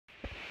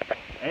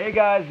Hey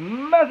guys,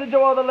 Message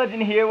of the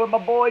Legend here with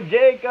my boy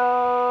Jacob.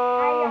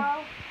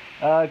 Hi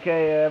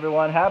Okay,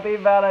 everyone, happy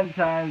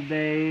Valentine's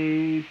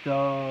Day.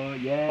 So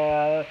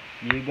yeah,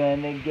 you're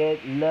gonna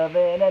get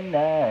loving at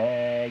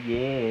night.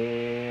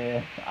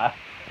 Yeah.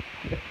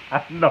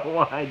 I don't know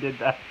why I did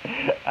that.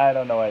 I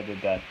don't know why I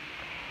did that.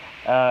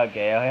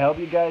 Okay, I hope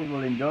you guys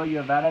will enjoy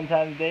your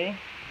Valentine's Day.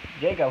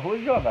 Jacob,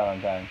 who's your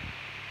Valentine?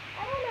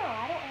 I don't know.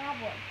 I don't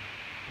have one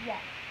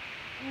yet.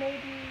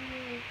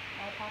 Maybe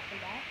my pop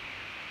and dad.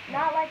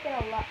 Not like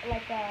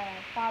like a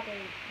fatherly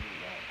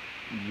way.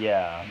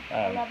 Yeah.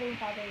 A loving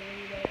fatherly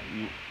way.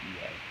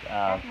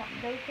 Yes.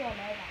 Those two are my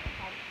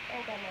Valentines.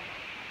 And then my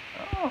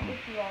Valentine. Oh.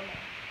 Which you all know.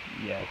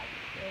 Yes.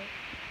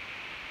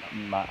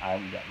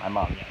 Right? My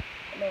mom, yes.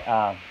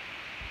 No.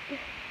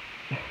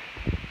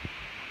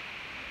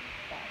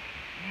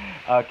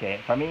 Okay,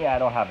 for me, I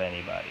don't have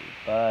anybody,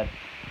 but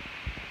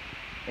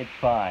it's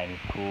fine.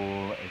 It's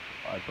cool.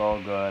 It's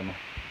all good.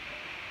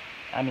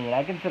 I mean,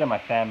 I consider my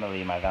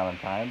family my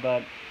Valentine,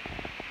 but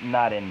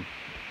not in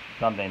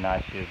something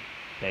I should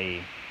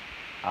say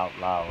out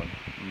loud,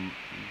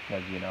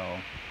 because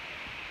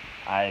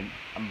I'm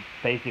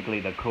basically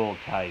the cool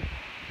type.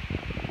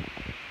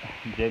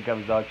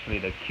 Jacob's actually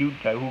the cute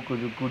type. Who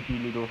could a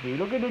coochie little face?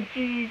 Look at the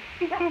cheeks.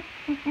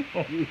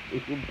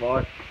 You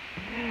bark.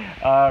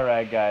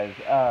 Alright guys,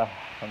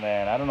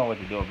 man, I don't know what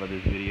to do about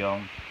this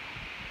video.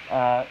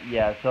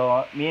 Yeah,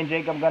 so me and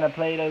Jacob gonna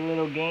play the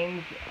little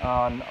games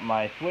on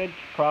my Switch,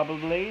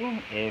 probably,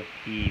 if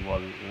he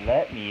will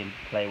let me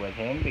play with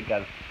him,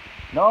 because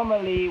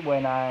normally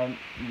when I'm,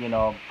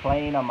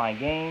 playing on my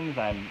games,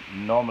 I'm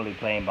normally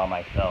playing by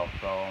myself,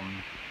 so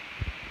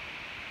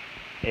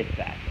it's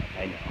sad.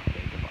 I know,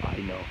 Jacob, I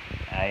know.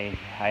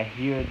 I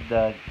hear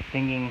the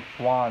singing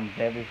swans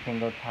every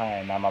single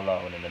time I'm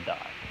alone in the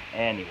dark.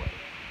 Anyway.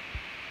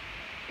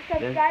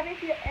 Subscribe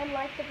and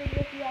like the video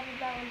if you have a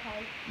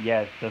Valentine.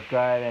 Yes,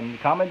 subscribe and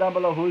comment down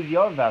below who's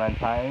your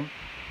Valentine.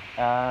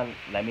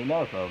 Let me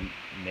know, so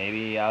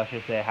maybe I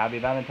should say Happy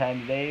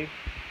Valentine's Day.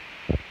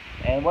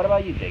 And what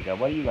about you, Jacob?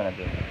 What are you gonna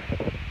do?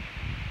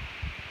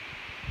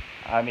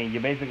 I mean, you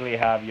basically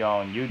have your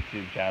own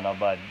YouTube channel,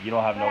 but you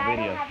don't have no videos.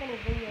 I don't have any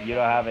videos. You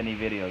don't have any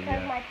videos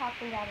because yet. my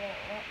talking dad won't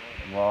let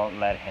me. Won't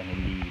let him,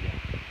 indeed.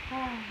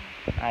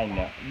 I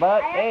know,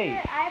 but hey.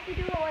 I have to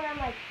do it when I'm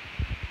like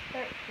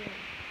 13.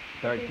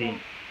 13.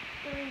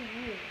 3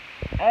 years.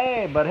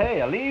 Hey, but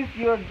hey, at least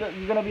you're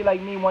gonna be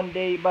like me one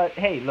day. But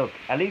hey, look,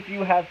 at least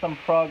you have some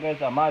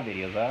progress on my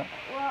videos, huh?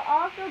 Well,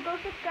 also go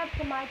subscribe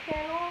to my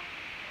channel.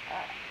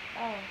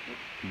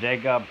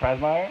 Jacob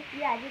Presmeyer?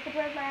 Yeah, Jacob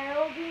Presmeyer. It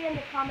will be in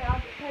the comment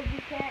because you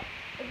can't.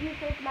 If you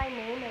search my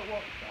name, it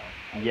won't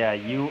show. Yeah,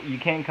 you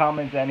can't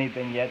comment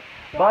anything yet.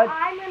 So but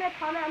I'm gonna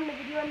comment on the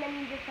video and then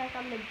you just press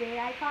on the J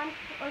icon,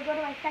 or go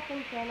to my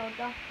second channel,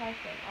 Just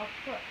Carson. I'll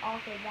put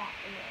also that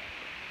in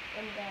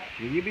there.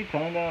 Should you be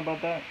telling them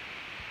about that?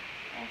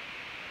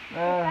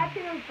 Subscribe to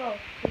them both,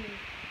 please.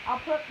 I'll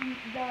put if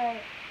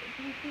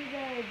you see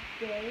the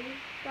J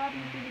stuff,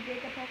 you see the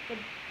Jacob press the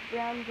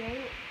brown J,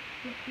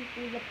 you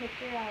see the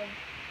picture of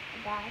a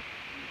guy.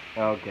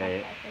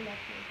 Okay.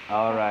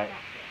 Alright,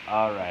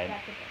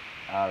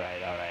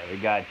 we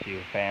got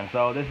you, fam.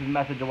 So this is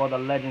Message of all the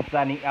Legends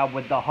signing out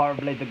with the heart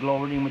blaze, the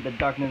glory, and with the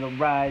darkness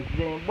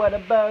arising. What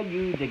about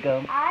you,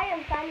 Jacob? I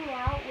am signing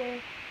out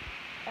with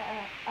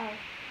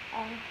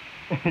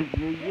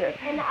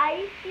an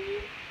icy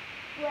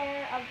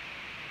flare of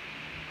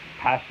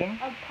passion,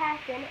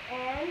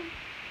 and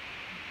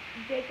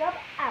Jacob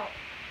out.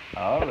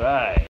 Alright.